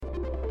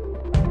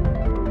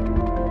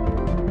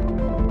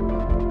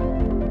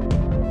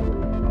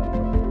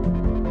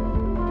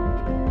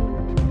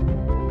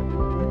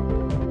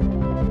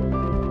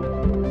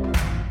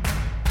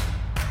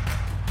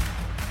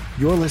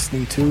You're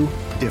listening to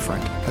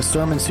Different, a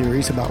sermon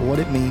series about what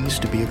it means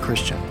to be a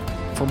Christian.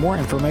 For more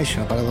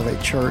information about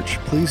Elevate Church,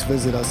 please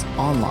visit us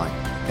online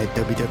at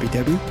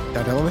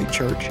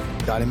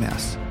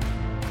www.elevatechurch.ms.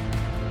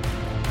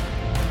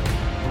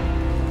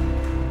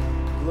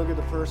 Look at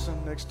the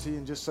person next to you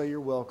and just say you're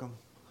welcome.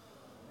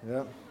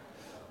 Yep.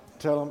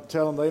 Tell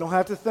them they don't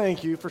have to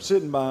thank you for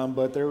sitting by them,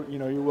 but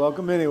you're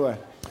welcome anyway.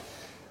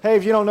 Hey,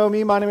 if you don't know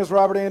me, my name is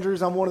Robert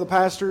Andrews. I'm one of the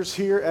pastors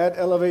here at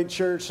Elevate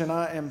Church, and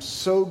I am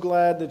so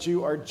glad that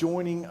you are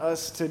joining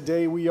us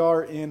today. We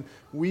are in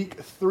week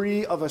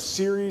 3 of a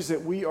series that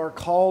we are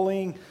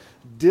calling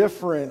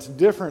Different.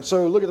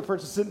 So look at the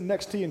person sitting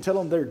next to you and tell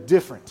them they're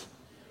different.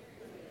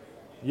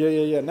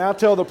 Yeah. Now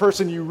tell the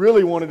person you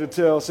really wanted to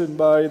tell sitting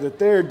by you that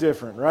they're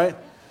different, right?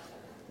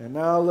 And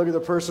now look at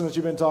the person that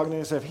you've been talking to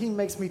and say, if he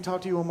makes me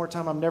talk to you one more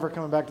time, I'm never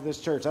coming back to this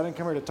church. I didn't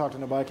come here to talk to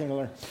nobody. I came to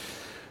learn.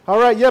 All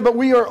right, but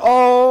we are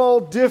all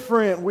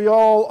different. We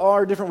all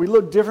are different. We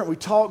look different. We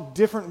talk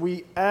different.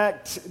 We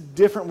act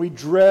different. We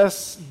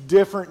dress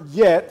different.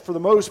 Yet, for the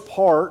most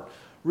part,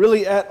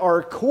 really at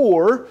our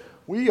core,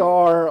 we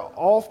are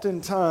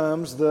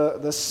oftentimes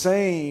the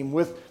same,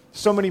 with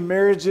so many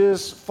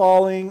marriages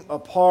falling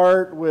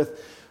apart,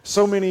 with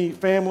so many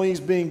families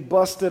being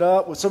busted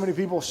up, with so many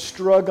people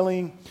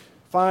struggling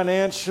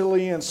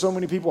financially, and so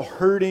many people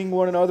hurting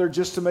one another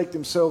just to make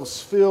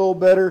themselves feel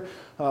better.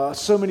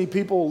 So many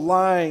people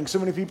lying, so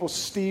many people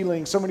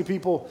stealing, so many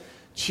people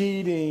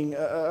cheating.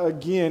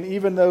 Again,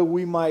 even though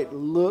we might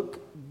look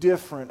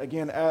different,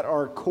 again, at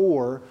our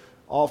core,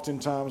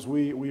 oftentimes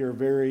we are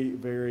very,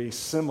 very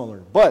similar.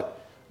 But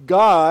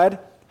God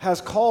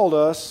has called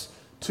us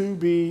to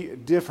be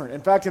different. In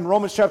fact, in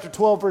Romans chapter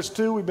 12, verse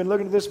 2, we've been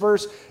looking at this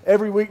verse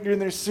every week during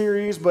this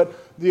series, but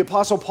the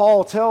Apostle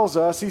Paul tells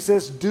us, he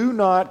says, do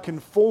not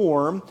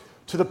conform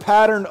to the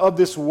pattern of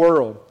this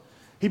world.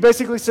 He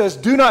basically says,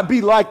 do not be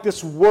like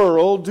this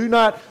world. Do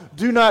not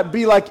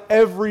be like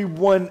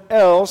everyone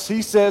else.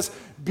 He says,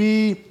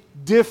 be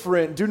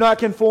different. Do not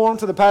conform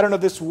to the pattern of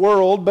this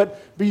world,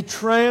 but be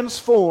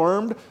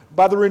transformed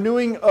by the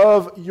renewing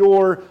of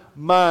your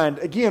mind.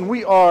 Again,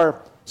 we are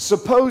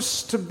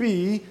supposed to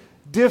be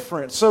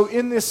different. So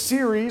in this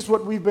series,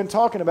 what we've been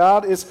talking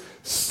about is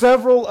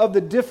several of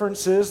the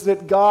differences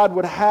that God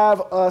would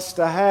have us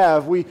to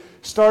have. We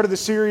started the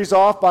series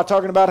off by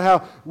talking about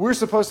how we're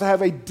supposed to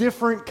have a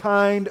different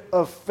kind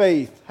of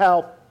faith,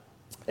 how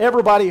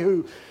everybody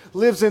who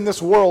lives in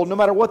this world, no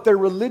matter what their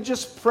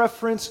religious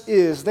preference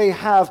is, they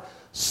have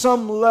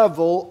some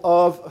level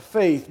of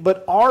faith.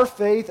 But our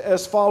faith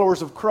as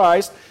followers of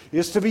Christ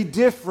is to be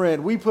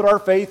different. We put our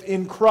faith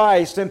in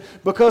Christ, and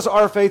because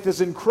our faith is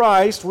in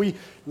Christ, we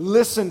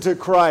listen to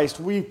Christ.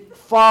 We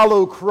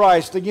follow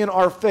Christ. Again,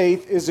 our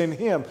faith is in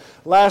Him.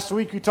 Last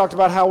week we talked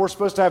about how we're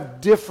supposed to have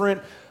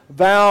different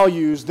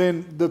values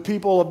than the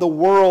people of the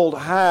world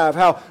have,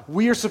 how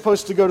we are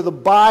supposed to go to the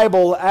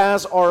Bible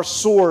as our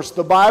source.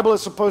 The Bible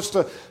is supposed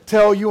to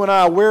tell you and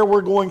I where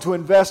we're going to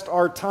invest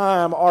our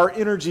time, our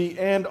energy,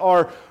 and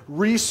our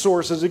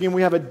resources. Again,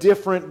 we have a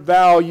different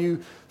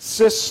value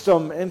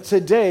system. And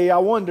today, I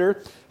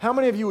wonder how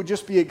many of you would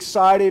just be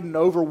excited and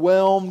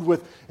overwhelmed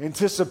with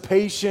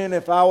anticipation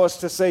if I was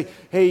to say,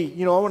 hey,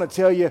 I want to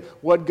tell you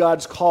what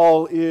God's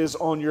call is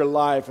on your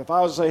life. If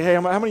I was to say, hey,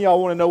 how many of y'all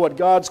want to know what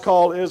God's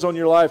call is on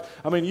your life?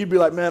 I mean, you'd be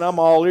like, man, I'm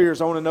all ears.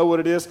 I want to know what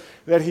it is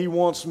that He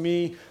wants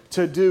me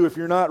to do. If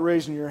you're not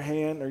raising your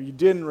hand, or you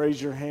didn't raise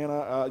your hand,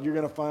 you're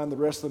going to find the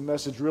rest of the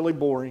message really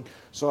boring.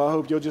 So I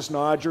hope you'll just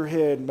nod your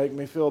head and make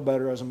me feel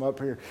better as I'm up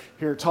here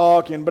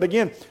talking. But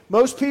again,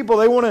 most people,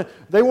 they want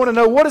to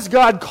know, what is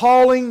God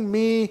calling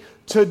me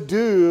to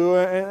do?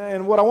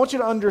 And what I want you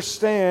to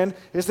understand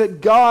is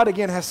that God,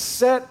 again, has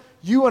set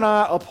you and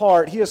I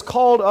apart. He has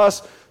called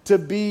us to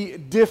be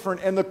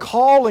different. And the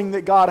calling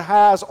that God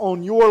has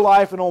on your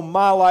life and on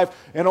my life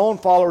and on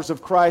followers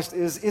of Christ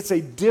it's a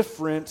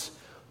different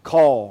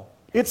call.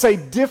 It's a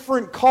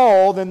different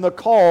call than the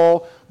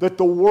call that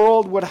the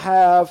world would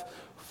have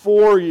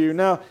for you.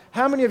 Now,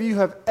 how many of you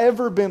have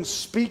ever been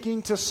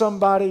speaking to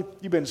somebody,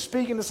 you've been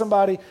speaking to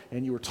somebody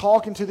and you were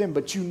talking to them,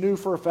 but you knew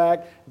for a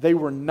fact they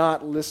were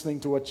not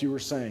listening to what you were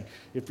saying?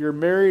 If you're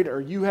married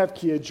or you have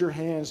kids, your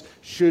hands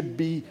should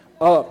be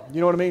up. You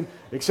know what I mean?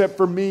 Except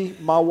for me,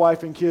 my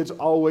wife and kids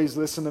always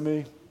listen to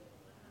me.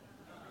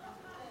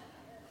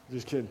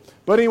 Just kidding.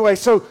 But anyway,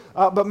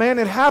 but man,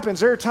 it happens.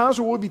 There are times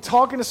where we'll be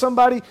talking to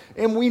somebody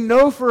and we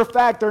know for a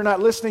fact they're not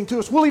listening to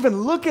us. We'll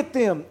even look at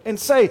them and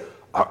say,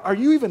 are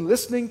you even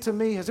listening to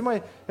me? Has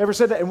anybody ever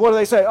said that? And what do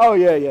they say? Oh,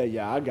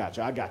 yeah, I got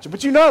you.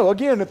 But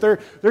again, that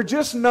they're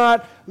just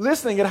not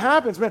listening. It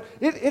happens, man.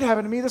 It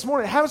happened to me this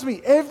morning. It happens to me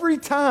every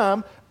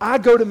time I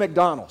go to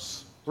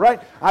McDonald's.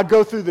 Right? I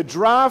go through the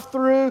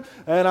drive-thru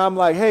and I'm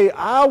like, hey,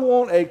 I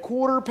want a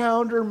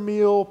quarter-pounder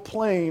meal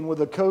plain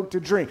with a Coke to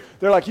drink.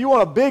 They're like, you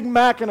want a Big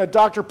Mac and a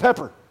Dr.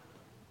 Pepper?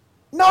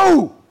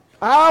 No!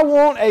 I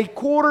want a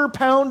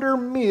quarter-pounder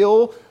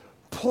meal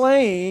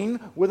plain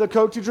with a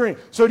Coke to drink.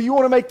 So do you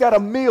want to make that a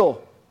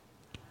meal?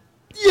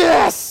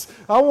 Yes!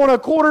 I want a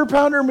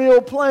quarter-pounder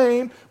meal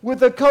plain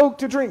with a Coke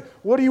to drink.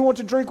 What do you want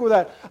to drink with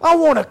that? I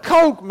want a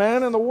Coke,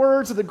 man. In the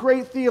words of the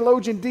great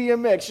theologian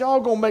DMX, y'all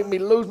gonna make me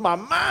lose my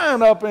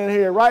mind up in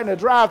here, right in the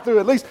drive-thru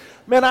at least.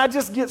 Man, I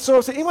just get so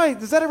upset. Anyway,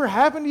 does that ever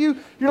happen to you?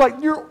 You're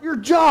like, your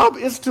job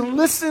is to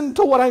listen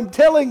to what I'm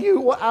telling you,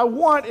 what I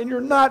want, and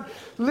you're not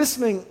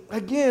listening.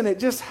 Again, it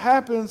just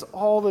happens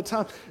all the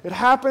time. It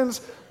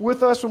happens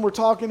with us when we're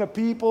talking to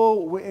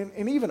people,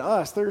 and even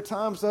us. There are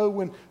times, though,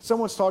 when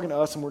someone's talking to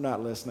us and we're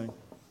not listening.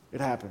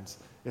 It happens.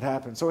 It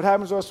happens. So it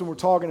happens to us when we're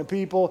talking to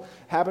people.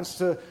 It happens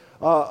to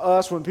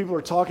us when people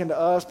are talking to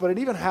us. But it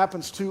even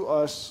happens to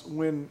us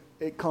when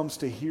it comes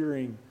to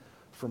hearing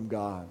from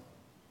God.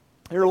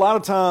 There are a lot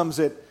of times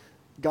that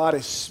God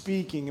is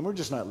speaking and we're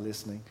just not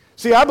listening.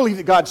 See, I believe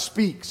that God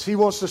speaks. He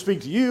wants to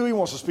speak to you. He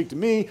wants to speak to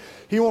me.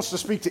 He wants to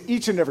speak to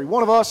each and every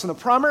one of us. And the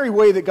primary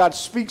way that God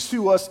speaks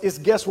to us is,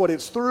 guess what?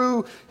 It's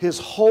through His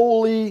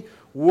holy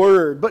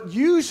word. But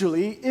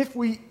usually, if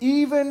we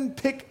even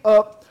pick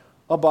up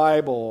a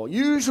Bible,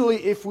 usually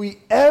if we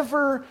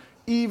ever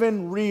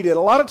even read it,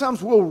 a lot of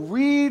times we'll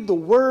read the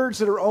words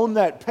that are on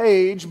that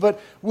page, but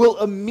we'll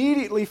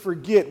immediately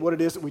forget what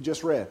it is that we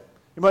just read.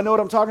 You might know what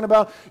I'm talking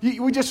about?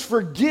 We just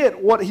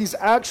forget what he's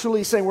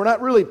actually saying. We're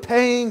not really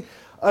paying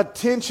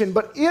attention.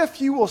 But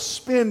if you will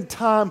spend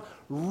time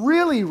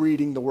really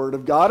reading the Word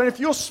of God, and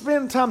if you'll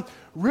spend time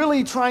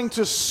really trying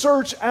to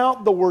search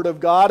out the Word of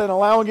God and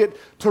allowing it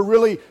to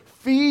really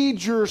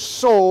feed your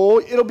soul,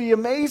 it'll be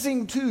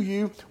amazing to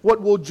you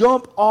what will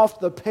jump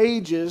off the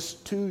pages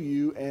to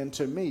you and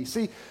to me.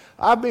 See,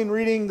 I've been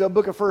reading the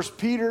book of 1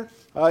 Peter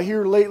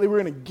here lately.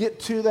 We're going to get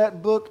to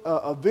that book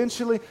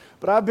eventually,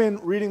 but I've been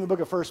reading the book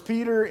of 1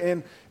 Peter,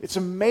 and it's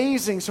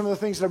amazing some of the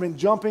things that have been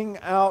jumping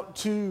out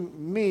to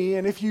me.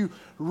 And if you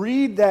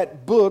read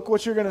that book,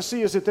 what you're going to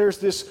see is that there's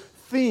this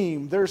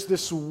theme, there's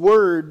this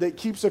word that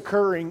keeps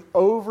occurring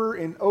over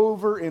and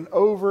over and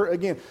over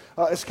again.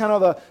 It's kind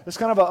of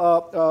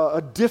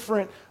a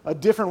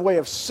different way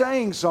of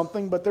saying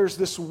something, but there's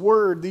this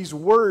word, these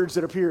words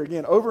that appear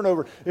again over and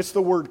over. It's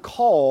the word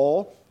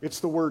call, it's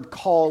the word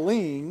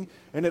calling,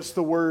 and it's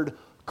the word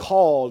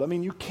called. I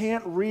mean, you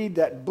can't read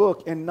that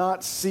book and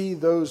not see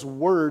those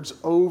words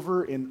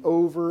over and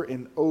over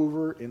and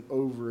over and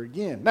over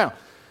again. Now,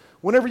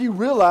 whenever you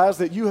realize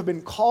that you have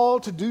been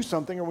called to do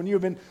something, or when you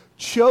have been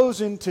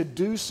chosen to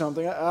do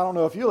something, I don't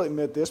know if you'll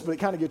admit this, but it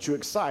kind of gets you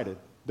excited,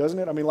 doesn't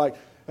it? I mean, like,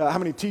 how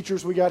many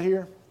teachers we got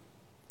here?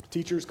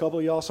 Teachers, a couple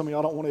of y'all, some of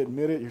y'all don't want to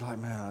admit it. You're like,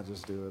 man, I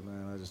just do it,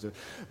 man, I just do it.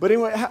 But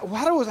anyway,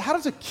 how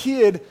does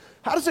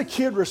a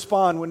kid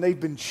respond when they've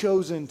been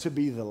chosen to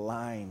be the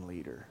line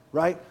leader,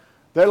 right?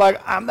 They're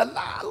like, I'm the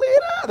line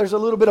leader. There's a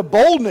little bit of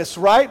boldness,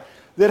 right,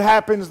 that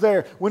happens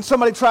there. When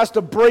somebody tries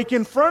to break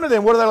in front of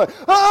them, what are they like?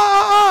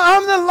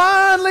 I'm the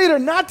line leader.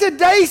 Not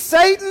today,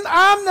 Satan.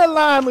 I'm the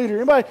line leader.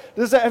 Anybody,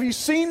 have you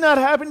seen that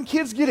happen?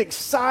 Kids get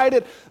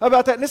excited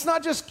about that. And it's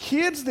not just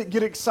kids that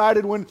get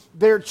excited when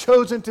they're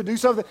chosen to do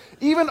something.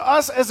 Even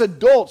us as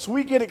adults,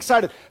 we get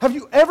excited. Have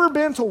you ever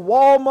been to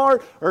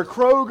Walmart or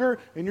Kroger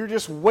and you're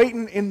just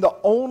waiting in the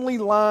only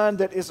line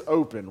that is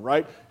open,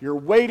 right? You're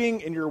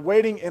waiting,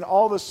 and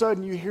all of a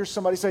sudden you hear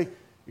somebody say,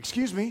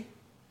 excuse me,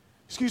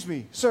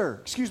 sir,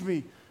 excuse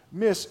me,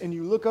 miss, and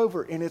you look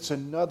over and it's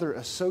another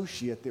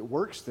associate that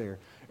works there,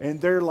 and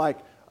they're like,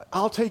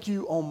 I'll take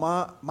you on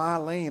my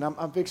lane.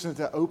 I'm fixing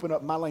to open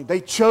up my lane.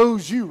 They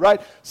chose you, right?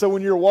 So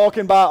when you're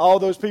walking by all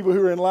those people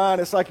who are in line,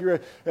 it's like you're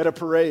at a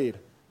parade,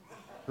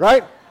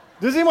 right?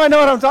 Does anybody know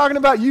what I'm talking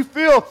about? You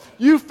feel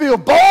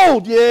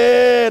bold.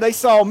 Yeah, they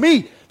saw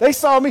me.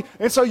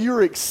 And so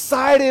you're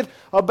excited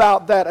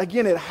about that.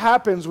 Again, it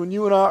happens when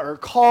you and I are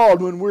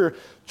called, when we're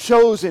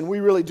chosen.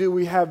 We really do.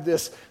 We have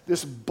this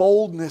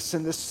boldness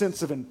and this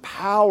sense of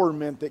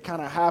empowerment that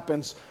kind of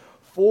happens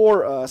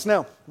for us.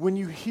 Now, when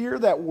you hear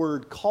that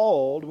word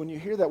called,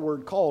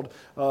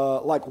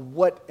 like,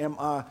 what am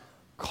I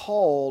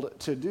called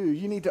to do?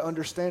 You need to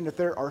understand that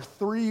there are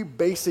three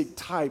basic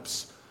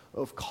types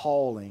of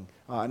calling.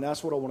 And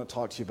that's what I want to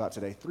talk to you about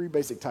today. Three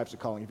basic types of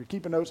calling. If you're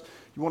keeping notes,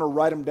 you want to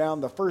write them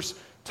down. The first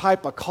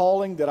type of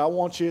calling that I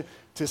want you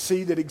to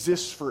see that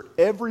exists for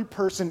every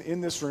person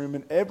in this room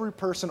and every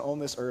person on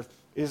this earth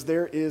is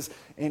there is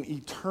an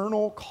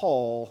eternal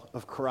call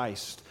of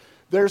Christ.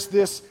 There's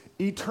this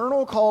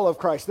eternal call of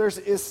Christ. There's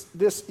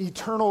this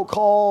eternal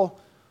call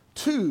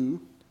to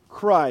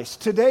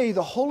Christ. Today,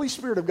 the Holy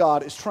Spirit of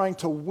God is trying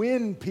to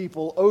win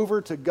people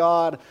over to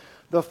God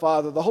the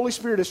Father. The Holy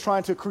Spirit is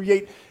trying to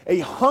create a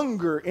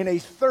hunger and a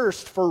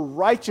thirst for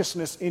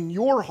righteousness in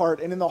your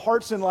heart and in the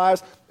hearts and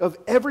lives of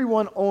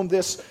everyone on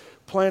this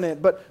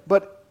planet.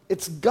 But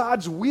it's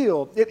God's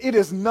will. It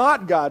is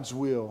not God's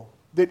will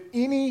that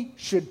any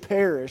should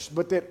perish,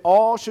 but that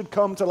all should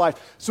come to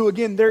life. So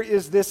again, there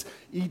is this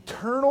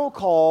eternal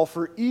call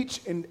for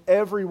each and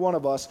every one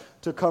of us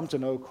to come to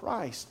know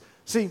Christ.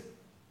 See,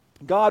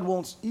 God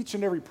wants each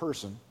and every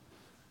person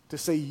to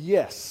say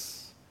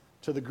yes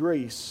to the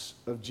grace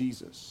of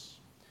Jesus.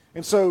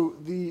 And so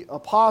the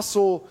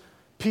Apostle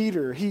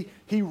Peter,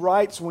 he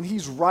writes, when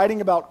he's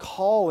writing about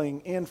calling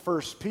in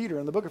 1 Peter,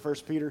 in the book of 1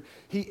 Peter,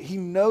 he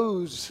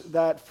knows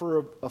that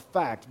for a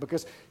fact,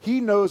 because he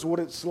knows what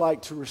it's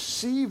like to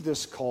receive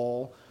this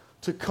call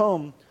to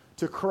come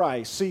to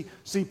Christ.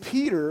 See,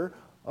 Peter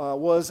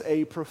was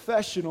a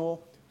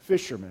professional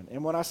fisherman.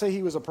 And when I say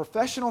he was a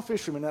professional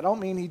fisherman, I don't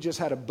mean he just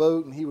had a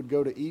boat and he would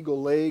go to Eagle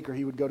Lake or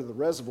he would go to the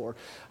reservoir.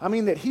 I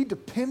mean that he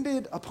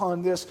depended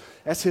upon this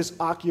as his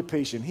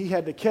occupation. He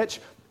had to catch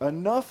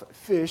enough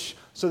fish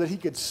so that he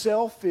could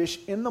sell fish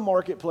in the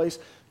marketplace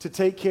to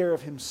take care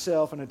of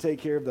himself and to take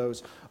care of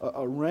those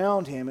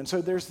around him. And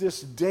so there's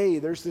this day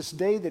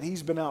that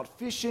he's been out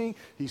fishing,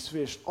 he's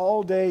fished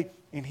all day,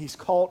 and he's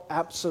caught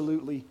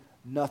absolutely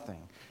nothing.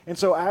 And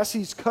so as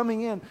he's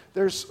coming in,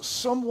 there's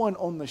someone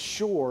on the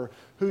shore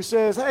who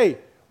says, hey,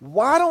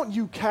 why don't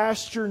you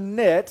cast your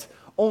net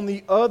on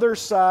the other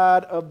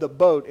side of the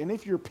boat? And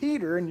if you're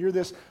Peter and you're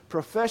this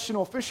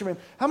professional fisherman,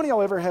 how many of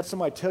y'all ever had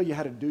somebody tell you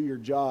how to do your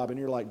job and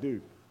you're like,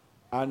 dude,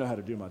 I know how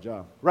to do my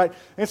job, right?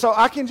 And so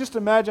I can just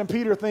imagine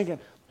Peter thinking,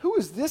 who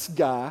is this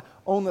guy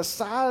on the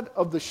side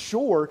of the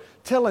shore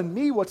telling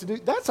me what to do?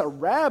 That's a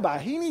rabbi.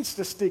 He needs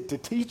to stick to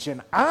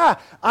teaching. I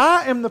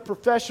am the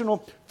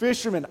professional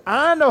fisherman.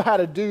 I know how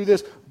to do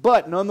this.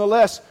 But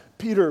nonetheless,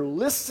 Peter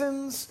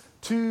listens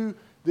to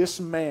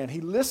this man.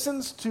 He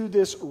listens to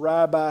this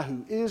rabbi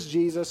who is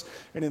Jesus.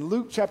 And in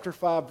Luke chapter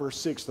 5, verse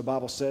 6, the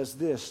Bible says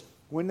this: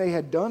 when they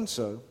had done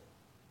so,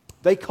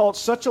 they caught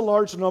such a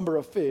large number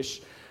of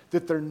fish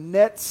that their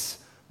nets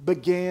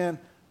began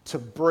to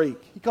break.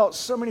 He caught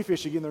so many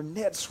fish. Again, their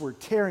nets were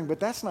tearing, but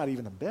that's not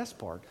even the best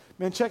part.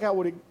 Man, check out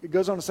what it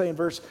goes on to say in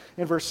verse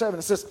 7.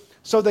 It says,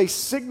 so they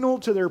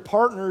signaled to their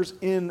partners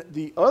in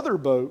the other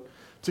boat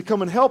to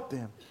come and help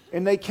them.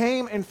 And they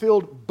came and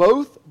filled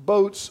both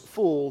boats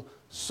full,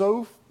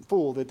 so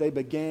full that they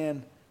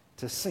began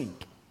to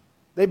sink.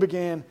 They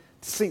began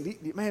to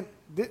sink. Man,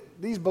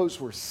 these boats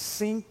were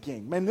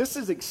sinking. Man, this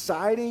is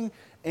exciting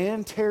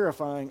and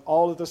terrifying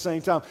all at the same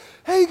time.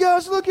 Hey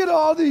guys, look at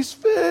all these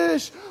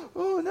fish.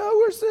 Oh no,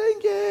 we're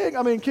sinking.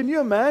 I mean, can you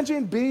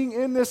imagine being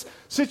in this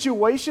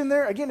situation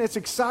there? Again, it's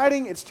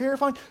exciting, it's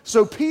terrifying.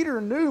 So Peter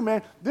knew,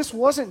 man, this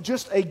wasn't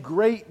just a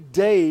great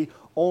day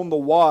on the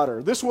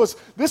water. This was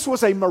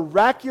a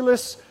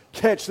miraculous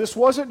catch. This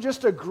wasn't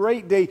just a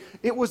great day.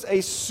 It was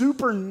a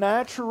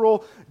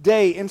supernatural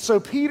day. And so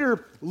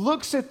Peter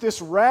looks at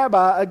this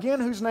rabbi, again,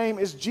 whose name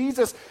is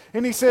Jesus,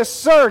 and he says,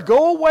 sir,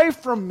 go away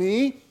from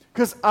me,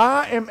 because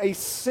I am a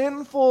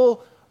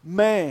sinful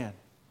man.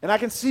 And I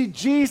can see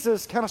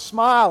Jesus kind of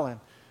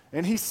smiling.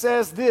 And he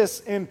says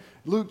this in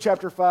Luke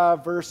chapter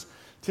 5, verse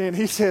 10.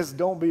 He says,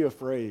 don't be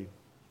afraid.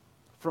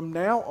 From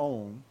now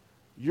on,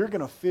 you're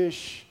going to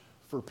fish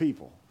for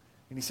people.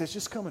 And he says,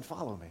 just come and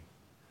follow me.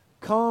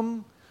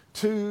 Come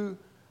to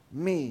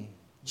me.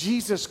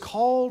 Jesus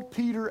called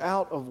Peter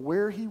out of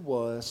where he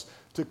was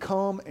to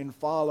come and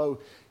follow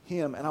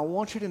him. And I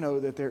want you to know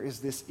that there is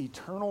this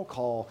eternal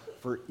call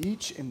for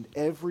each and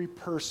every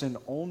person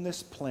on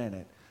this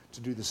planet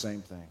to do the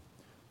same thing,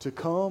 to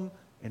come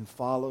and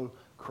follow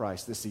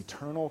Christ, this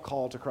eternal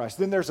call to Christ.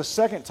 Then there's a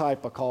second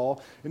type of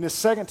call, and this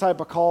second type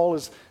of call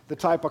is the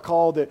type of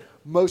call that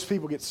most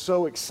people get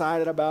so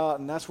excited about,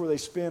 and that's where they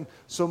spend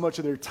so much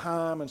of their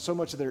time and so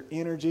much of their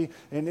energy,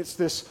 and it's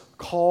this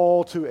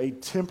call to a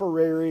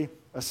temporary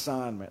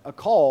assignment, a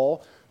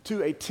call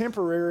to a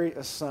temporary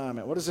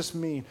assignment. What does this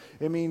mean?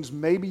 It means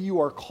maybe you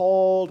are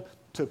called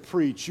to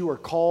preach. You are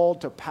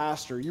called to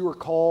pastor. You are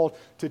called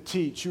to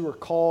teach. You are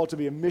called to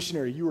be a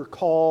missionary. You are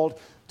called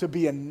to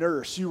be a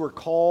nurse. You are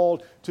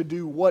called to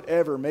do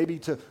whatever, maybe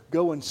to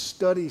go and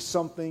study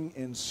something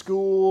in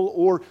school,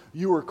 or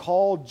you are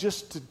called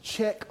just to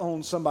check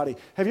on somebody.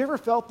 Have you ever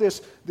felt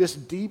this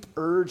deep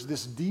urge,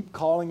 this deep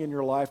calling in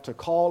your life to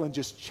call and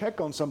just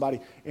check on somebody?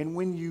 And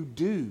when you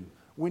do,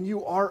 when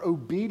you are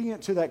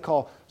obedient to that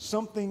call,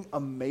 something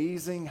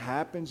amazing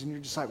happens and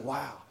you're just like,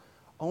 wow,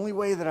 only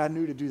way that I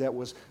knew to do that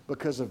was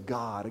because of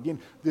God. Again,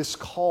 this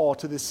call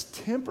to this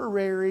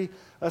temporary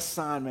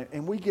assignment,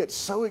 and we get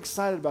so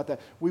excited about that.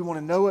 We want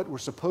to know what we're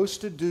supposed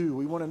to do.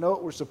 We want to know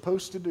what we're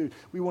supposed to do.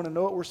 We want to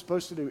know what we're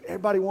supposed to do.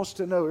 Everybody wants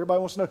to know. Everybody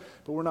wants to know,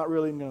 but we're not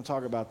really going to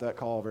talk about that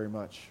call very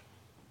much.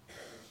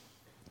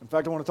 In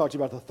fact, I want to talk to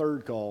you about the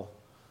third call.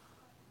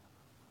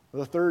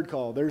 The third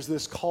call, there's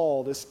this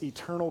call, this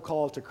eternal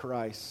call to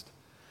Christ.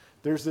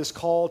 There's this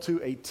call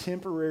to a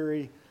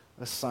temporary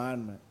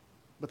assignment.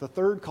 But the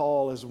third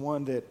call is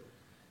one that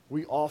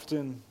we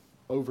often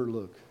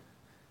overlook.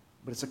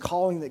 But it's a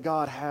calling that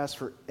God has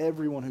for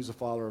everyone who's a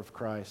follower of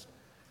Christ.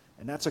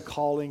 And that's a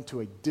calling to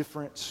a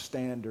different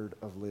standard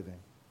of living.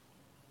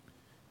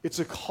 It's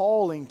a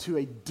calling to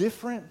a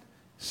different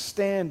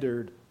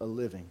standard of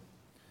living.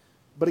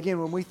 But again,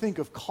 when we think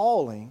of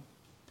calling,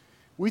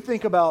 we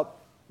think about,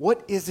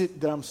 what is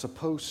it that I'm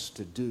supposed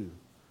to do?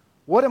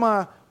 What am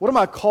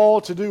I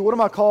called to do? What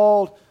am I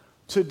called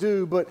to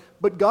do?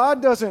 But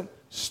God doesn't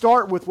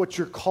start with what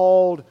you're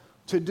called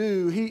to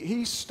do,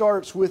 he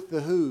starts with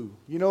the who.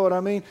 You know what I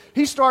mean?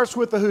 He starts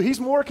with the who. He's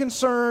more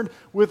concerned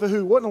with the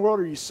who. What in the world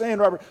are you saying,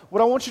 Robert?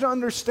 What I want you to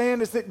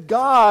understand is that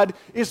God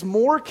is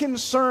more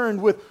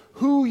concerned with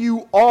who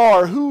you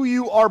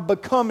are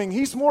becoming.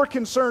 He's more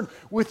concerned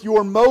with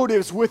your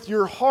motives, with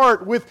your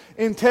heart, with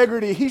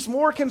integrity. He's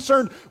more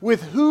concerned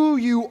with who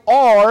you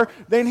are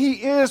than he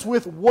is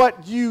with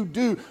what you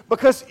do.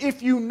 Because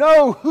if you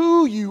know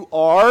who you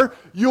are,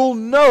 you'll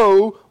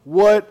know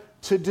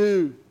what to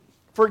do.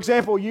 For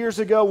example, years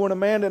ago when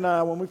Amanda and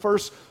I, when we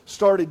first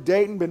started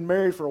dating, been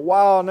married for a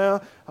while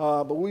now,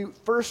 but we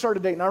first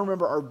started dating, I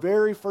remember our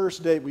very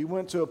first date, we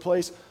went to a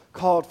place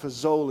called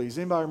Fazoli's.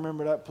 Anybody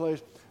remember that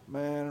place?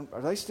 Man,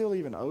 are they still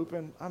even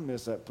open? I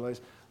miss that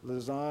place.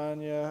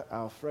 Lasagna,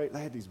 Alfredo.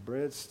 They had these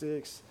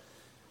breadsticks.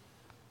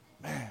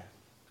 Man,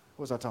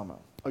 what was I talking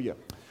about? Oh, yeah.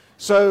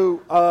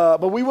 So,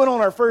 but we went on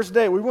our first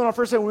date. We went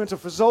to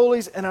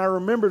Fazoli's, and I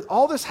remember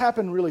all this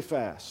happened really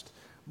fast.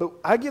 But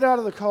I get out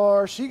of the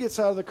car, she gets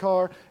out of the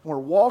car, and we're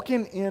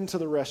walking into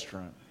the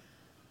restaurant.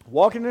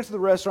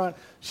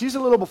 She's a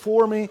little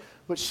before me,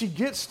 but she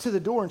gets to the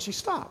door, and she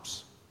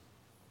stops.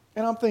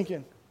 And I'm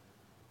thinking,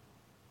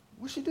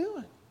 what's she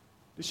doing?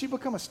 Did she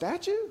become a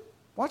statue?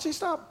 Why'd she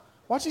stop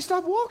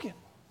walking?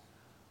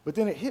 But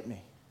then it hit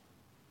me.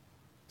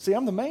 See,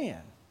 I'm the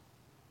man.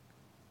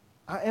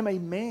 I am a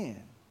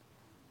man.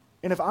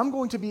 And if I'm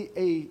going to be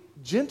a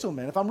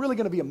gentleman, if I'm really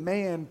going to be a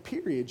man,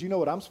 period, you know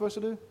what I'm supposed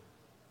to do?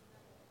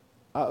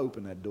 I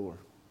open that door.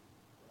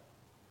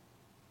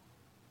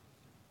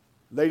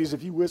 Ladies,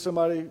 if you with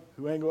somebody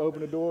who ain't going to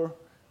open the door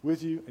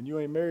with you and you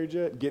ain't married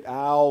yet, get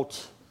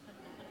out.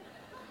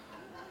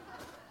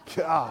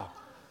 God.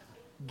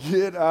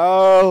 Get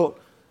out.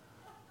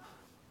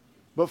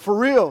 But for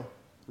real,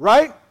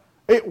 right?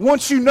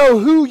 Once you know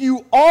who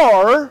you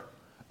are,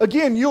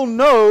 again, you'll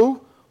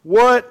know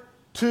what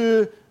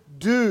to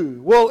do.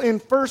 Well, in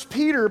 1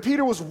 Peter,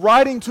 Peter was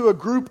writing to a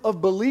group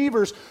of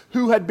believers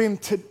who had been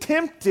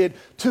tempted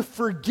to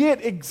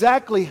forget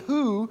exactly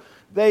who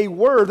they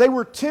were. They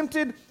were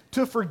tempted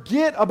to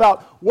forget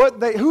about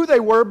who they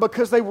were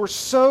because they were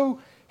so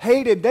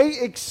hated. They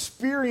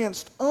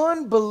experienced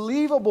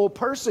unbelievable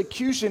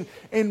persecution,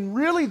 and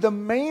really the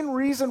main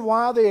reason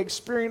why they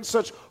experienced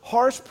such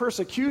harsh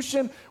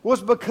persecution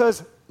was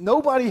because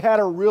nobody had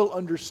a real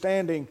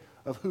understanding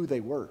of who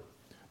they were.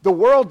 The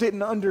world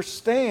didn't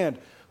understand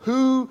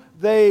who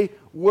they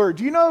were.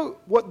 Do you know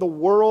what the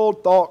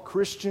world thought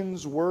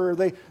Christians were?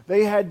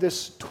 They had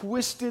this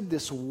twisted,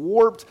 this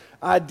warped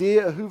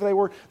idea of who they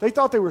were. They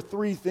thought they were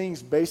three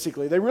things,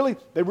 basically. They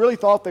really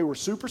thought they were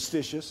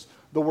superstitious.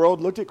 The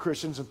world looked at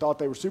Christians and thought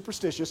they were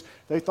superstitious.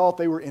 They thought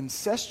they were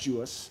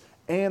incestuous,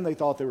 and they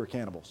thought they were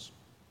cannibals.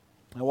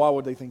 Now, why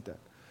would they think that?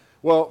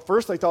 Well,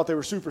 first they thought they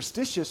were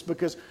superstitious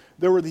because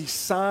there were these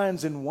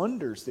signs and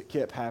wonders that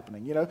kept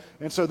happening, you know.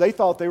 And so they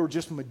thought they were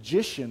just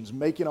magicians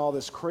making all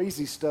this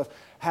crazy stuff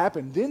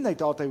happen. Then they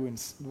thought they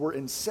were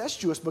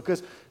incestuous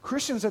because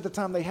Christians at the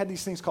time, they had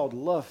these things called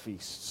love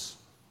feasts.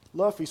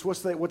 Love feasts,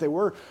 what they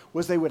were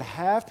was they would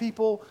have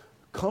people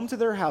come to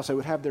their house. They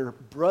would have their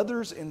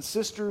brothers and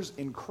sisters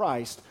in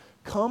Christ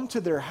come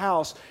to their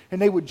house,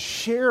 and they would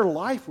share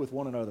life with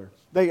one another.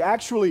 They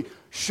actually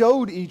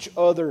showed each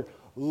other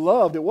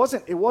love. It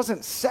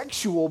wasn't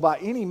sexual by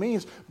any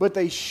means, but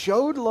they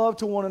showed love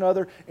to one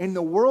another, and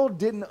the world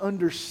didn't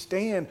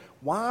understand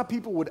why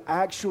people would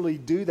actually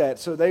do that.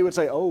 So they would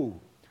say, oh,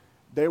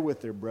 they're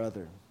with their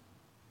brother.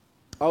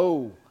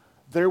 Oh,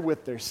 they're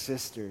with their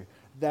sister.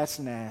 That's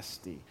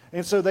nasty.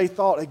 And so they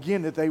thought,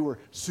 again, that they were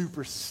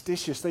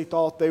superstitious. They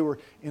thought they were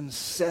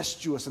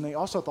incestuous, and they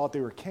also thought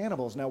they were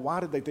cannibals. Now, why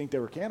did they think they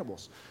were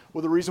cannibals?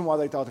 Well, the reason why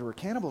they thought they were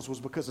cannibals was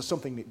because of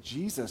something that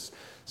Jesus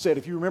said.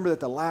 If you remember at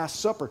the Last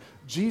Supper,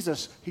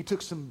 Jesus, he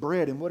took some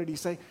bread, and what did he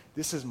say?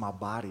 This is my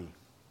body,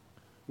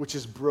 which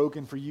is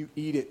broken for you.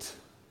 Eat it.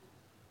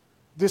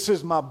 This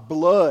is my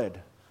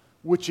blood,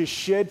 which is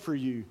shed for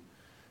you.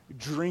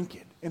 Drink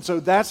it. And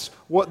so that's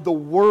what the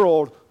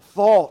world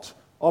thought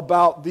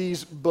about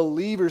these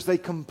believers. They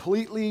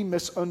completely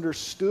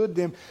misunderstood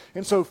them.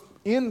 And so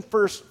in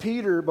 1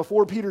 Peter,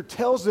 before Peter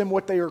tells them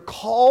what they are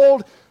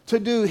called to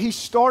do, he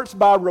starts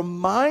by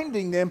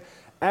reminding them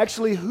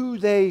actually who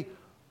they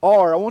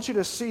are. I want you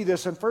to see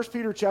this in 1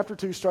 Peter chapter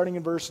 2, starting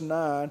in verse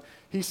 9.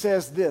 He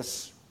says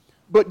this,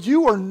 "But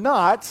you are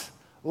not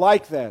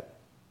like that.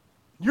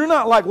 You're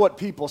not like what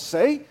people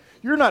say.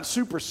 You're not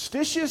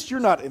superstitious.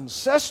 You're not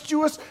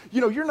incestuous.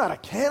 You're not a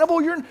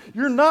cannibal.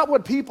 You're not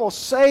what people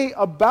say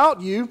about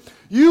you.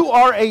 You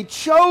are a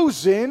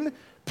chosen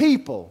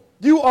people.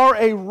 You are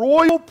a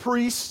royal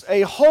priest,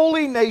 a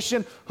holy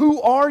nation.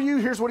 Who are you?"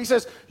 Here's what he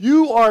says.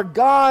 You are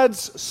God's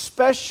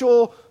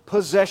special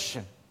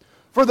possession.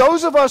 For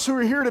those of us who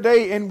are here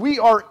today and we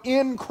are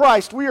in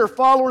Christ, we are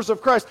followers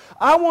of Christ,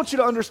 I want you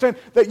to understand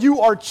that you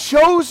are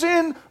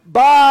chosen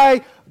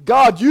by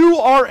God. You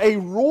are a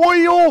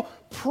royal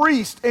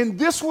priest. And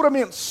this would have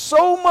meant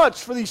so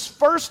much for these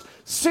first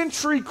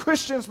century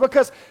Christians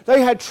because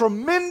they had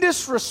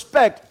tremendous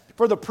respect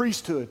for the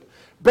priesthood.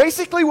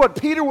 Basically what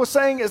Peter was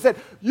saying is that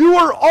you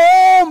are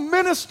all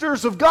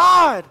ministers of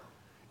God.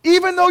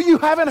 Even though you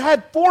haven't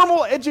had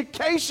formal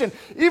education,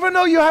 even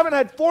though you haven't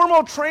had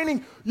formal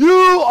training, you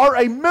are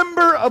a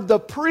member of the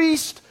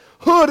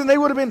priesthood. And they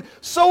would have been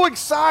so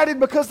excited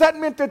because that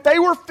meant that they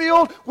were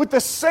filled with the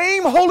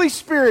same Holy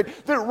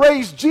Spirit that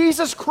raised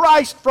Jesus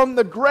Christ from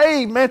the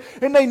grave, man.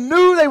 And they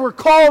knew they were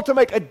called to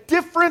make a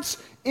difference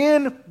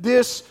in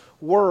this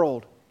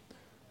world.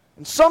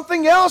 And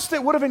something else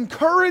that would have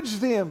encouraged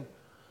them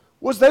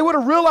was they would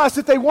have realized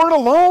that they weren't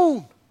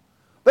alone.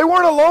 They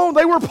weren't alone.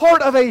 They were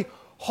part of a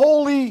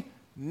holy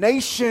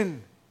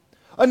nation.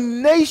 A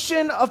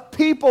nation of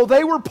people.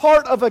 They were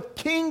part of a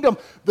kingdom.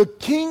 The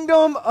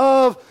kingdom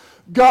of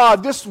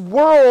God. This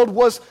world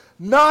was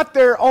not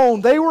their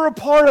own. They were a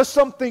part of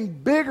something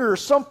bigger,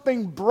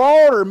 something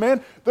broader,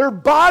 man. Their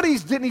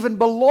bodies didn't even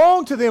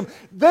belong to them.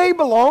 They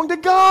belonged to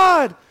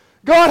God.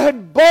 God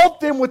had bought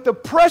them with the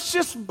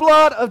precious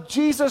blood of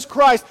Jesus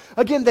Christ.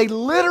 Again, they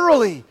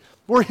literally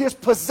were His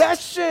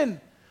possession.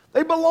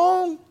 They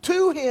belonged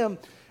to Him.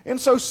 And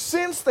so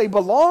since they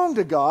belong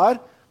to God,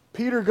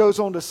 Peter goes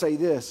on to say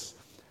this,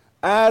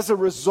 as a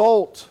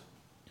result,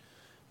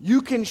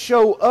 you can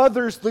show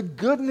others the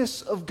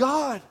goodness of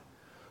God.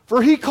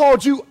 For He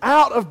called you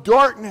out of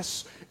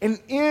darkness and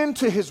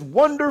into His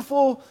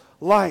wonderful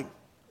light.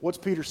 What's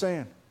Peter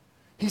saying?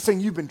 He's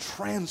saying you've been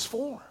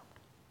transformed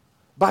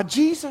by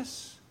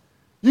Jesus.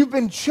 You've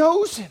been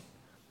chosen.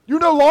 You're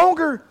no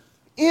longer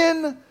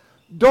in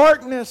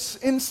darkness.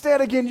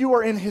 Instead, again, you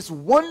are in His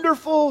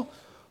wonderful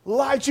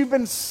light. You've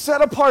been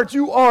set apart.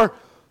 You are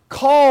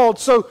called.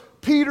 So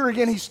Peter,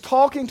 again, he's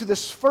talking to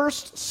this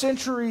first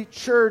century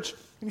church.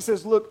 And he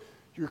says, look,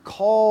 you're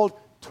called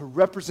to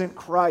represent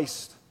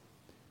Christ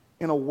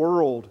in a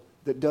world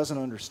that doesn't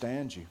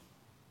understand you.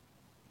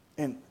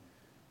 And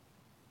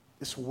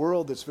this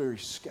world that's very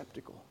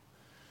skeptical.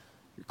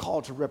 You're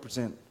called to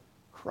represent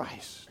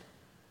Christ.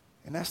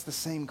 And that's the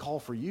same call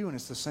for you, and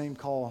it's the same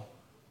call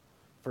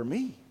for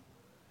me.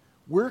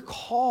 We're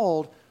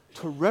called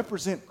to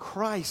represent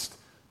Christ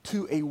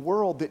to a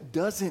world that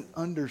doesn't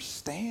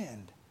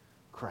understand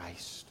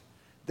Christ.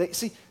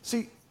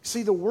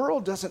 See, the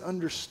world doesn't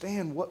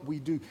understand what we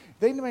do.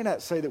 They may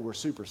not say that we're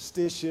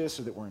superstitious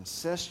or that we're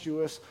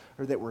incestuous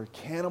or that we're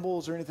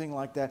cannibals or anything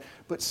like that,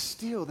 but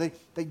still, they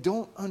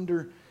don't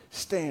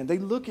understand. They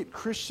look at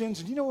Christians,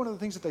 and you know one of the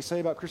things that they say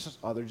about Christians?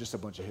 Oh, they're just a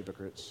bunch of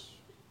hypocrites.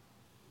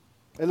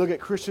 They look at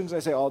Christians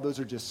and they say, oh, those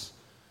are just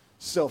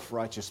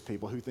self-righteous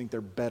people who think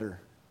they're better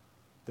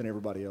than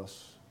everybody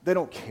else. They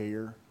don't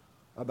care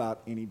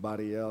about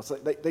anybody else.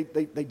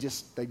 They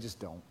just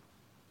don't.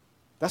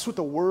 That's what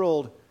the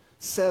world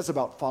says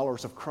about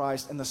followers of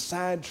Christ. And the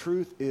sad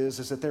truth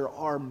is that there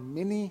are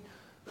many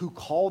who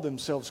call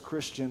themselves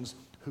Christians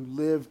who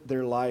live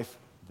their life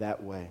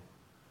that way.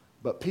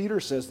 But Peter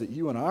says that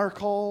you and I are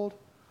called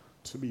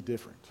to be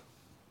different,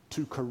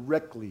 to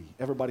correctly,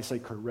 everybody say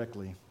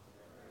correctly.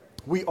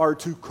 We are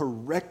to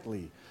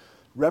correctly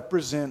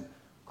represent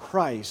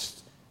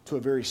Christ to a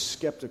very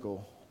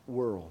skeptical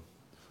world.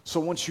 So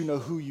once you know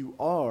who you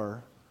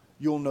are,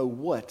 you'll know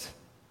what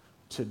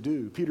to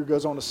do. Peter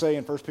goes on to say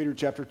in 1 Peter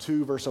chapter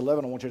 2, verse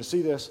 11, I want you to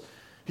see this.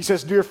 He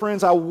says, dear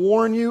friends, I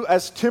warn you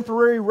as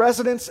temporary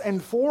residents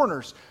and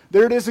foreigners.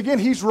 There it is again.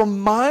 He's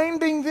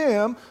reminding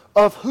them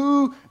of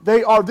who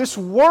they are. This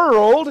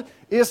world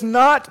is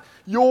not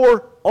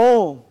your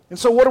own. And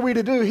so what are we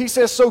to do? He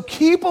says, so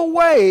keep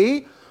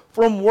away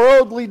from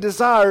worldly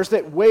desires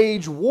that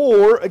wage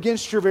war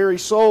against your very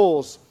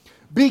souls.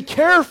 Be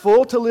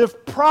careful to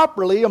live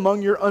properly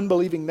among your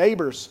unbelieving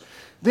neighbors.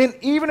 Then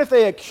even if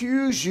they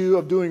accuse you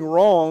of doing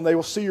wrong, they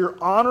will see your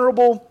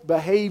honorable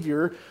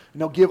behavior,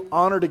 and they'll give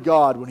honor to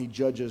God when He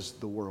judges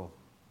the world.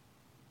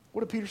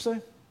 What did Peter say?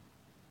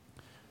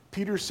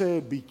 Peter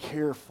said, be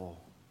careful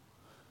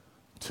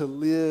to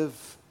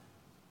live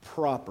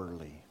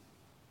properly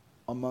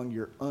among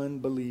your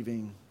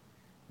unbelieving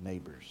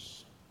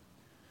neighbors.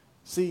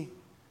 See,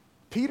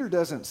 Peter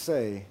doesn't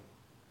say,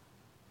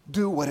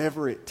 do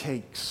whatever it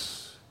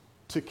takes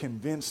to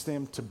convince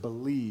them to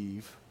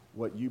believe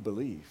what you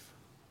believe.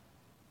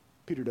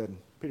 Peter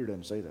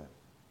doesn't say that.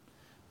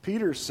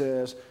 Peter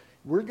says,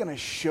 we're going to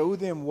show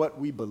them what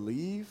we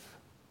believe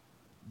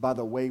by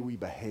the way we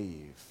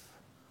behave.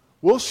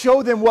 We'll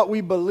show them what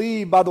we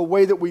believe by the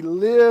way that we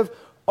live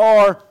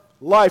our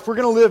life. We're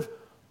going to live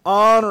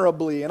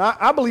honorably. And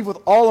I believe with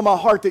all of my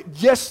heart that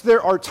yes,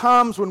 there are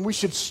times when we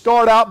should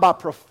start out by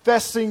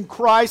professing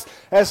Christ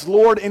as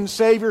Lord and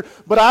Savior,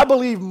 but I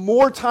believe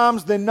more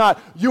times than not,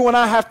 you and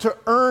I have to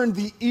earn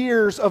the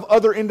ears of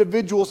other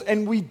individuals,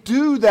 and we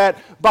do that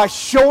by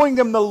showing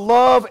them the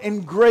love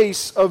and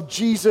grace of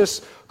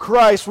Jesus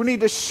Christ. We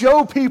need to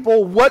show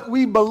people what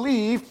we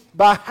believe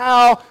by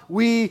how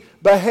we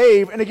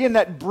behave. And again,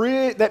 that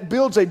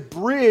builds a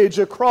bridge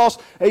across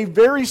a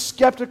very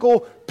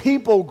skeptical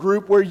people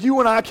group where you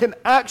and I can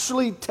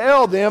actually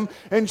tell them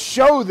and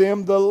show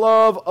them the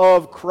love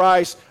of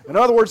Christ. In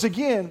other words,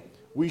 again,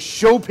 we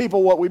show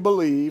people what we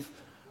believe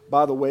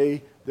by the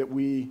way that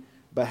we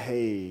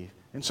behave.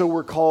 And so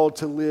we're called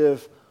to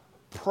live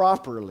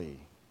properly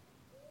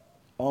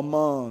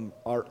among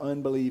our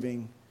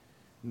unbelieving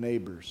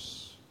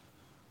neighbors.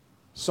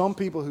 Some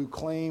people who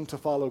claim to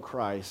follow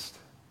Christ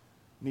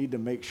need to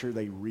make sure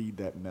they read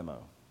that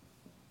memo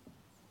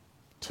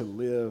to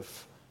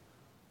live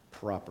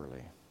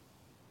properly.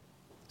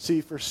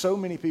 See, for so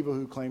many people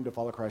who claim to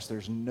follow Christ,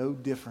 there's no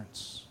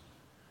difference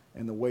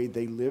in the way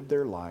they live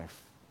their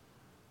life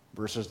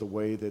versus the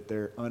way that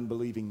their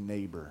unbelieving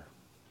neighbor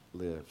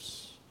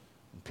lives.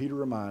 And Peter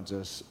reminds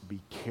us, be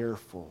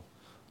careful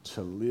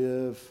to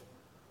live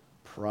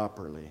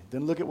properly.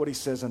 Then look at what he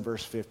says in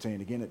verse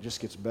 15. Again, it just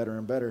gets better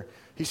and better.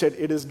 He said,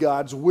 it is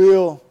God's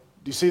will.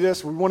 Do you see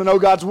this? We want to know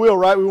God's will,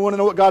 right? We want to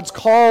know what God's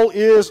call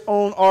is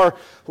on our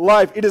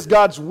life. It is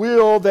God's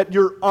will that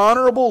your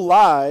honorable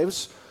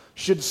lives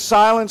should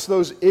silence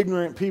those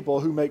ignorant people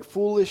who make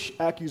foolish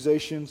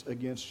accusations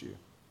against you.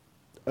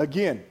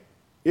 Again,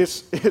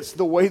 it's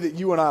the way that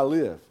you and I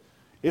live.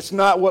 It's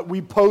not what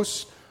we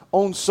post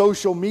on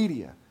social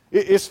media.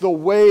 It's the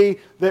way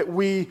that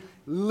we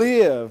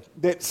live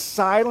that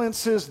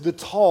silences the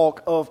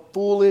talk of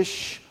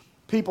foolish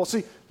people.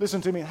 See,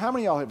 listen to me. How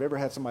many of y'all have ever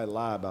had somebody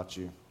lie about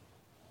you?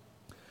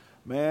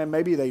 Man,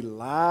 maybe they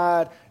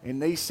lied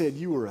and they said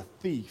you were a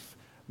thief.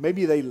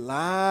 Maybe they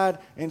lied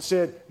and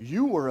said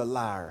you were a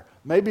liar.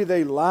 Maybe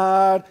they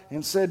lied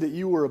and said that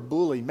you were a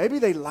bully. Maybe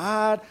they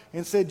lied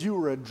and said you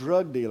were a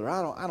drug dealer.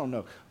 I don't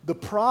know. The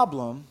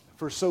problem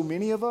for so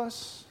many of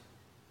us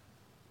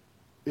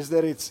is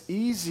that it's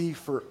easy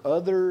for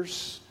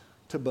others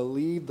to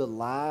believe the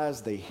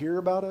lies they hear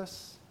about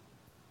us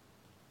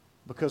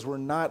because we're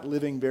not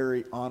living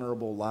very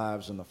honorable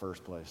lives in the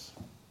first place.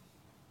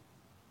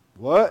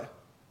 What?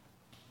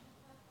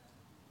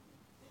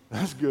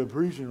 That's good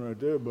preaching right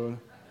there, buddy.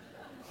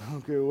 I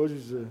don't care what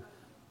you say.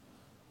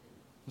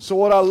 So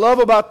what I love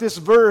about this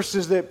verse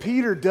is that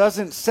Peter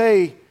doesn't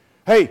say,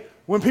 hey,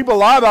 when people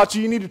lie about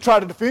you, you need to try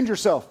to defend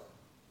yourself.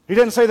 He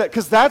doesn't say that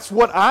because that's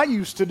what I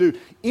used to do.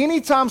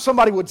 Anytime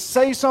somebody would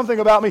say something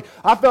about me,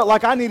 I felt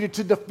like I needed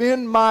to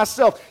defend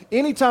myself.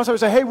 Anytime somebody would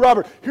say, hey,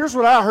 Robert, here's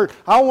what I heard.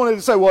 I wanted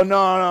to say, well,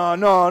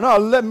 no.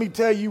 Let me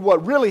tell you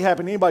what really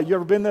happened. Anybody, you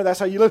ever been there? That's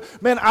how you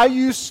live? Man, I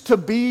used to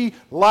be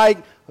like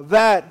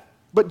that.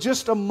 But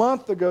just a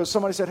month ago,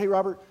 somebody said, hey,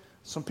 Robert,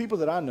 some people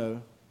that I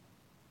know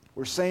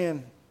were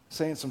saying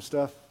some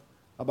stuff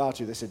about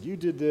you. They said, you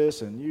did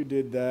this and you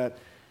did that.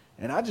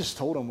 And I just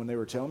told them when they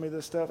were telling me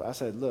this stuff, I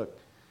said, look,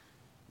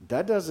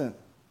 that doesn't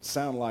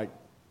sound like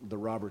the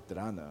Robert that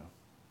I know.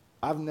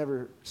 I've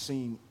never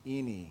seen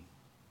any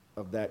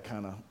of that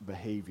kind of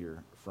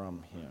behavior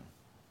from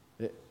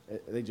him.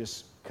 They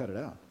just cut it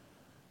out.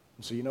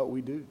 And so you know what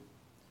we do?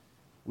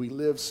 We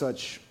live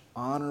such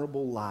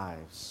honorable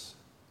lives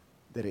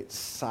that it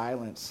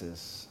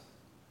silences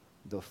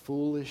the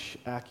foolish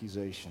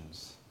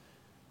accusations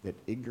that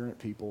ignorant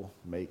people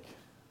make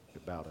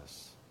about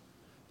us.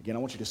 Again, I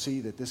want you to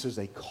see that this is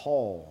a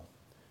call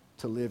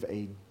to live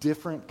a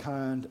different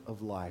kind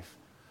of life.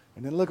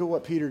 And then look at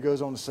what Peter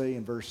goes on to say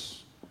in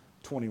verse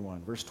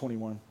 21. Verse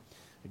 21.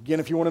 Again,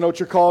 if you want to know what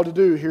you're called to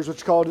do, here's what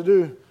you're called to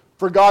do.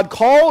 For God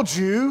called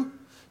you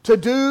to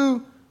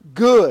do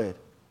good,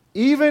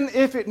 even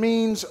if it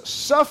means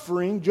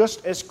suffering,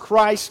 just as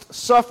Christ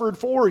suffered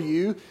for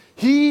you.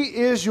 He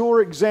is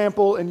your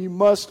example, and you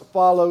must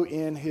follow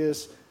in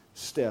his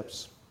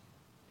steps.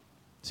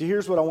 See,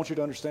 here's what I want you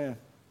to understand.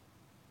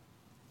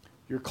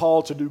 You're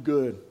called to do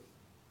good.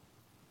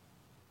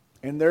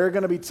 And there are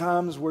going to be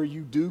times where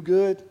you do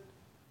good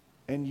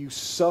and you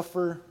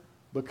suffer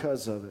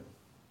because of it.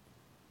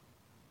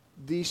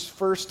 These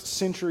first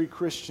century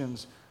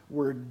Christians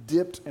were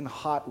dipped in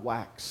hot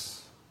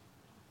wax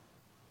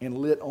and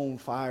lit on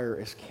fire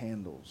as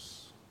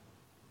candles.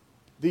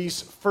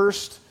 These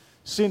first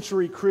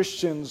century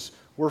Christians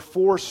were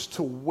forced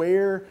to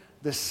wear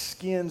the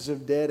skins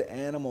of dead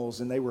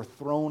animals, and they were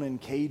thrown in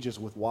cages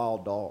with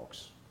wild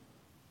dogs.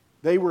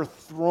 They were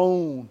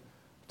thrown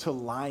to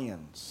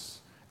lions.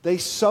 They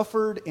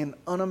suffered in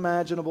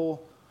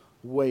unimaginable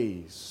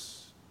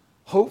ways.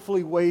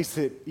 Hopefully ways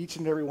that each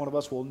and every one of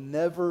us will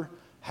never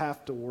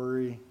have to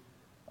worry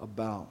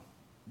about.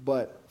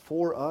 But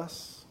for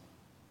us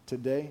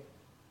today,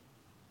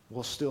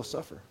 we'll still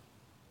suffer.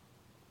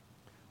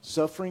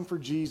 Suffering for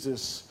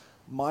Jesus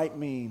might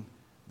mean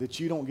that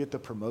you don't get the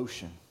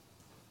promotion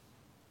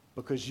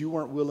because you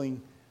weren't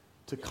willing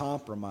to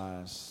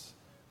compromise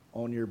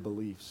on your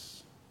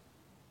beliefs.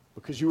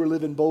 Because you were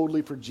living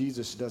boldly for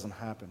Jesus, it doesn't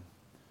happen.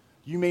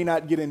 You may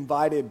not get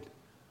invited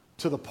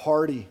to the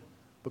party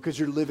because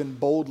you're living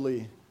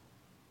boldly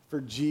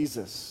for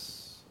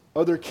Jesus.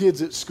 Other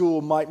kids at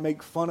school might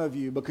make fun of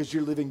you because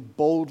you're living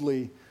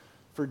boldly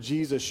for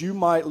Jesus. You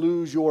might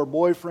lose your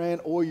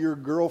boyfriend or your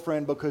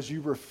girlfriend because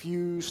you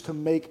refuse to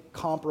make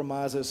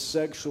compromises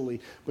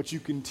sexually, but you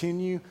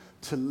continue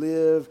to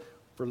live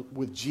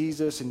with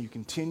Jesus and you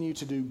continue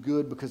to do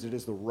good because it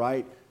is the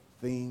right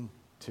thing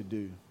to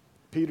do.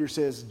 Peter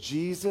says,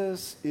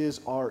 Jesus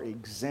is our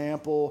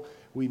example.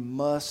 We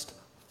must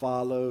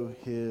follow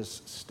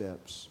his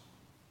steps.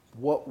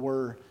 What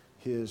were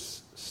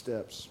his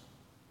steps?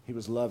 He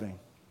was loving.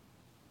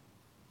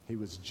 He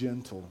was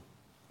gentle.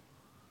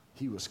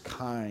 He was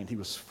kind. He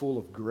was full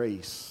of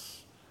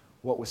grace.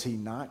 What was he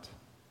not?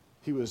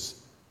 He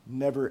was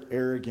never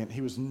arrogant.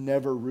 He was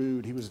never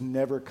rude. He was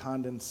never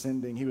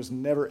condescending. He was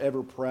never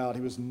ever proud.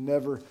 He was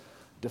never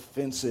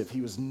defensive.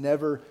 He was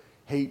never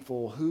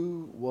hateful.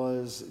 Who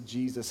was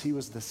Jesus? He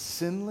was the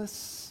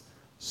sinless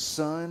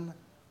Son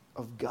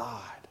of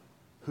God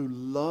who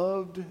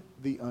loved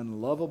the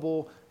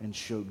unlovable and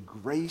showed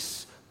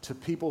grace to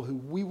people who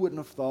we wouldn't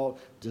have thought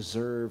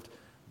deserved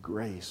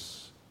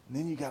grace. And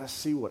then you got to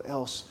see what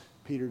else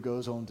Peter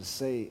goes on to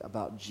say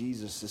about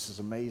Jesus. This is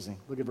amazing.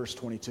 Look at verse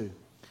 22. It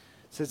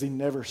says he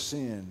never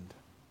sinned,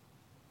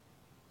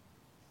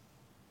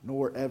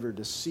 nor ever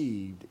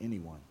deceived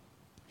anyone.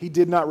 He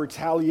did not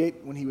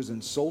retaliate when he was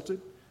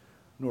insulted,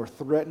 nor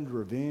threatened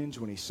revenge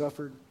when he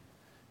suffered.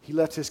 He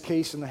left his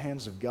case in the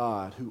hands of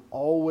God, who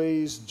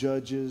always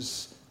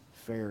judges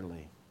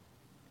fairly.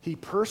 He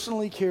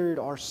personally carried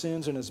our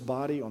sins in his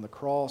body on the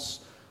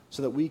cross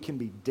so that we can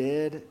be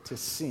dead to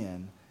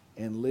sin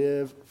and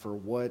live for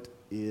what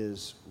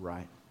is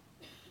right.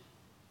 I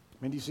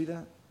mean, do you see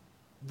that?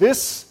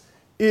 This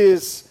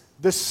is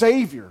the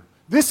Savior.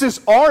 This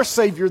is our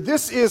Savior.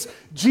 This is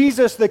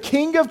Jesus, the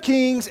King of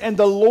Kings and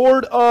the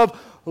Lord of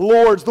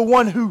Lords, the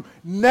one who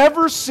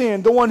never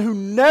sinned, the one who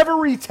never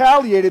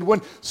retaliated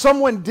when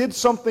someone did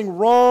something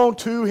wrong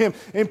to him.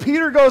 And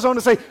Peter goes on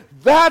to say,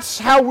 that's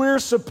how we're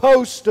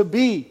supposed to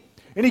be.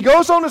 And he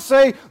goes on to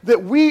say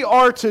that we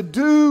are to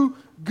do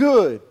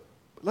good.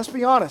 But let's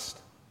be honest.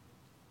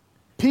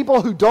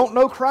 People who don't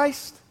know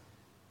Christ,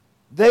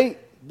 they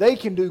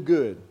can do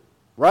good,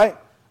 right?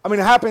 I mean,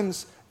 it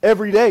happens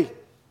every day.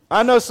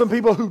 I know some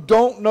people who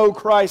don't know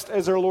Christ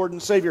as their Lord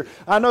and Savior.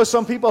 I know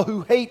some people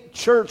who hate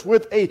church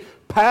with a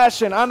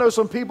passion. I know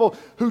some people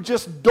who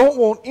just don't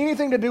want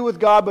anything to do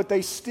with God, but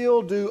they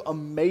still do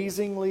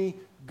amazingly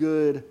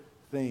good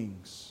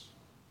things.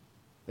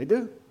 They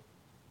do.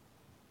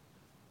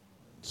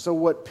 So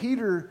what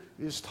Peter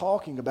is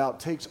talking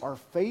about takes our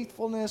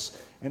faithfulness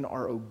and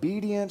our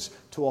obedience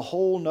to a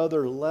whole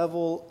nother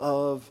level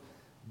of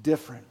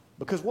different.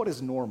 Because what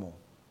is normal?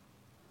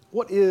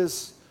 What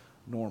is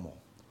normal?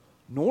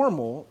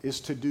 Normal is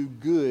to do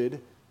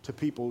good to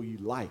people you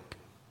like,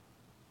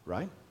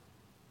 right?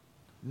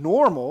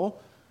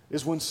 Normal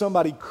is when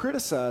somebody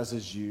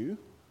criticizes you,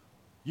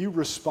 you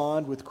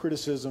respond with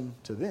criticism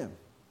to them,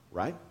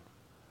 right?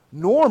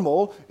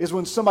 Normal is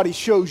when somebody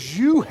shows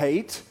you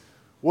hate,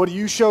 what do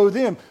you show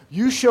them?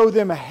 You show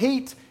them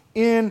hate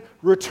in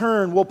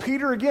return. Well,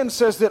 Peter again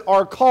says that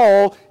our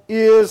call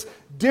is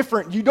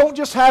different. You don't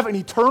just have an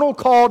eternal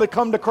call to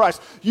come to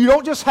Christ. You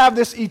don't just have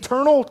this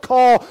eternal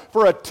call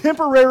for a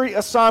temporary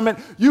assignment.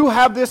 You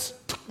have this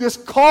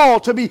call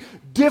to be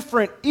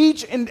different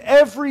each and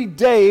every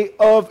day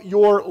of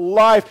your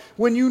life.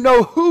 When you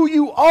know who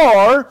you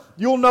are,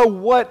 you'll know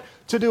what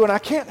to do. And I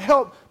can't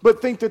help but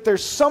think that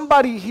there's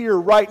somebody here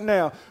right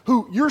now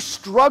who you're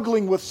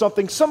struggling with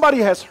something. Somebody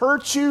has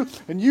hurt you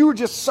and you're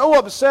just so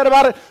upset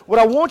about it. What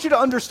I want you to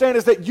understand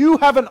is that you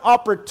have an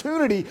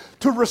opportunity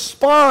to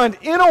respond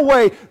in a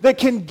way that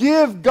can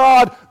give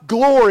God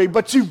glory,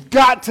 but you've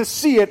got to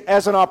see it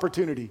as an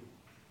opportunity.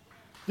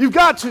 You've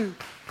got to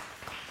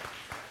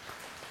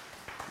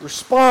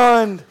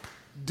respond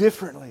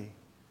differently.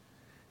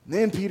 And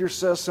then Peter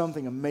says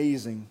something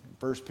amazing in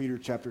 1 Peter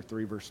chapter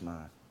 3, verse 9.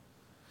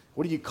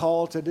 What are you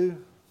called to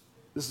do?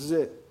 This is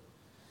it.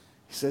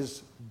 He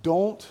says,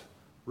 don't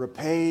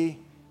repay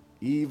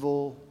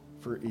evil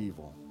for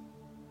evil.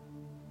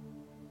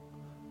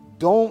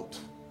 Don't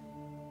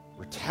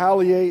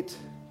retaliate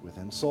with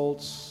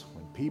insults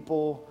when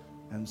people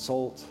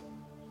insult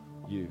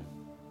you.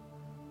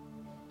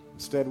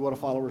 Instead, what do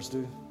followers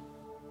do?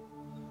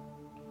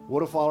 What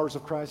do followers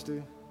of Christ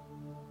do?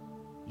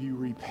 You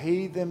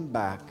repay them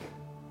back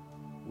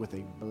with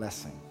a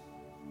blessing.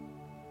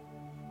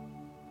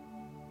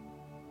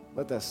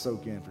 Let that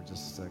soak in for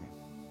just a second.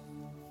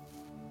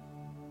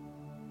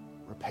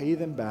 Repay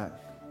them back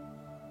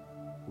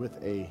with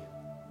a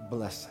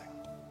blessing.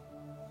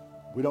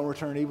 We don't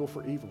return evil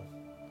for evil.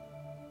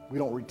 We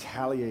don't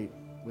retaliate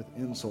with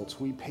insults.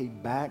 We pay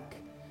back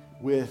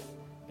with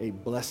a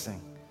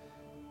blessing.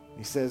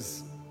 He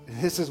says,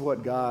 this is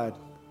what God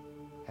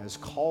has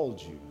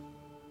called you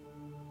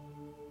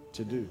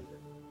to do.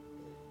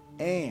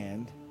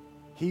 And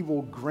He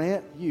will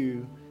grant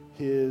you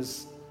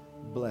His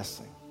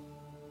blessing.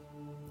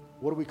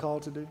 What are we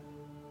called to do?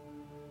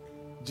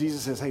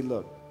 Jesus says, hey,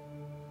 look,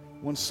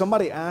 when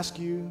somebody asks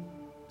you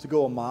to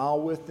go a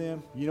mile with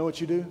them, you know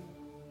what you do?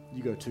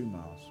 You go 2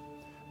 miles.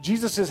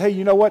 Jesus says, hey,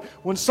 you know what?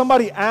 When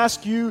somebody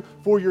asks you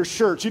for your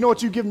shirts, you know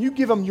what you give them? You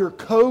give them your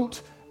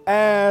coat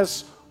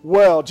as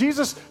well.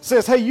 Jesus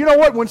says, hey, you know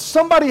what? When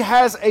somebody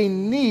has a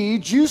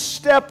need, you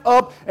step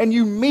up and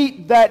you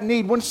meet that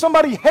need. When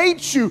somebody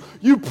hates you,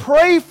 you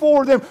pray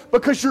for them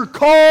because you're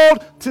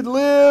called to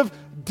live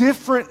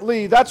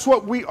differently. That's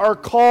what we are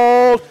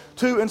called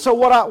to. And so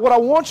what I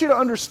want you to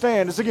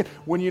understand is, again,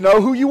 when you know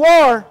who you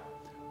are,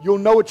 you'll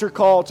know what you're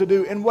called to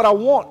do. And what I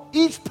want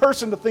each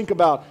person to think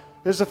about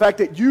is the fact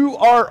that you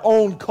are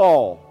on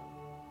call.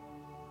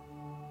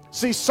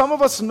 See, some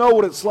of us know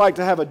what it's like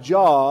to have a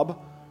job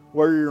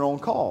where you're on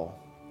call,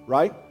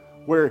 right?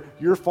 Where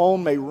your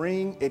phone may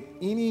ring at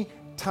any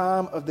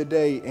time of the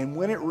day, and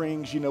when it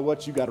rings, you know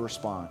what? You got to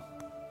respond.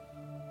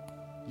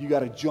 You got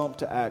to jump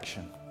to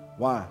action.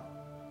 Why?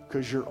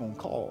 Because you're on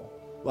call.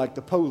 Like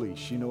the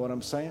police, you know what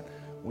I'm saying?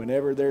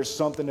 Whenever there's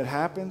something that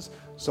happens,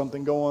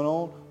 something going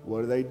on,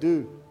 what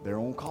do? They're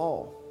on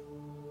call.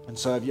 And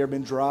so have you ever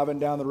been driving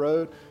down the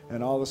road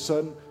and all of a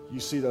sudden you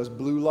see those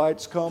blue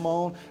lights come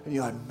on and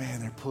you're like, man,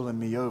 they're pulling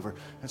me over.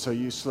 And so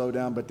you slow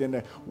down, but then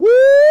they,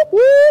 whoop,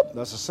 whoop.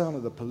 That's the sound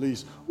of the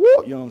police.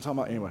 Whoop. You know what I'm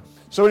talking about?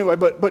 Anyway,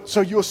 but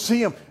so you'll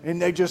see them and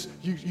they just,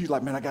 you're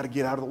like, man, I got to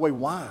get out of the way.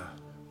 Why?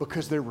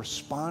 Because they're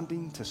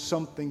responding to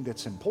something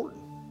that's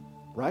important,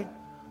 right?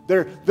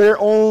 They're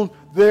on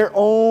their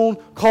own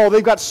call.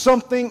 They've got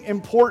something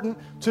important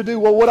to do.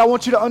 Well, what I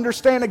want you to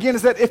understand again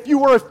is that if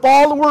you are a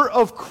follower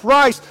of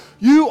Christ,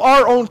 you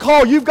are on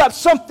call. You've got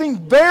something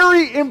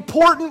very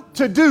important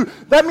to do.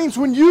 That means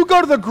when you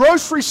go to the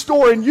grocery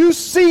store and you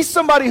see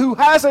somebody who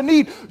has a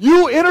need,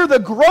 you enter the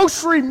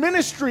grocery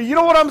ministry. You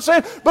know what I'm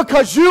saying?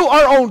 Because you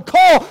are on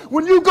call.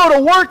 When you go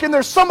to work and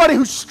there's somebody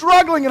who's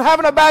struggling and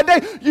having a bad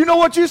day, you know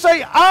what you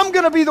say? I'm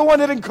going to be the one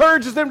that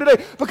encourages them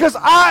today because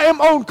I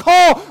am on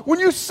call. When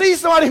you see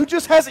somebody who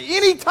just has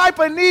any type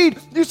of need,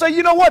 you say,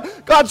 you know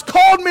what? God's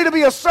called me to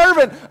be a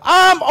servant.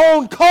 I'm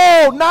on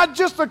call, not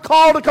just a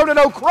call to come to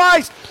know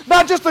Christ,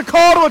 not just a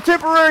call to a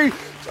temporary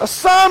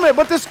assignment,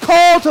 but this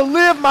call to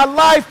live my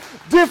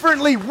life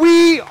differently.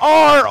 We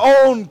are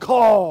on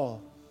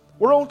call.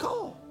 We're on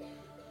call.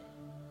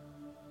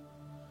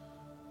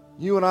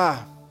 You and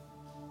I,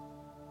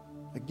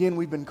 again,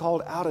 we've been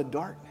called out of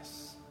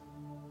darkness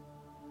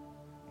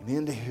and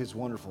into His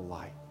wonderful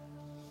light.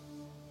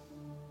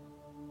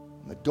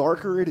 And the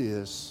darker it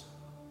is,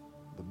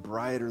 the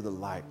brighter the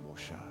light will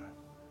shine.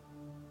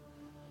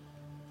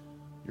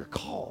 You're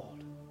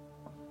called.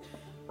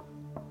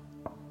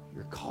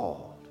 You're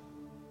called.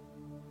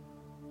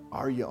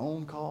 Are you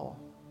on call?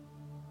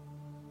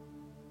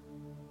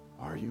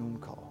 Are you on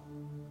call?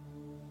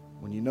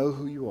 When you know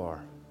who you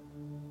are,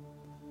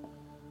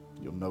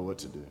 you'll know what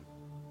to do.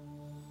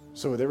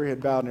 So with every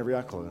head bowed and every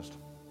eye closed,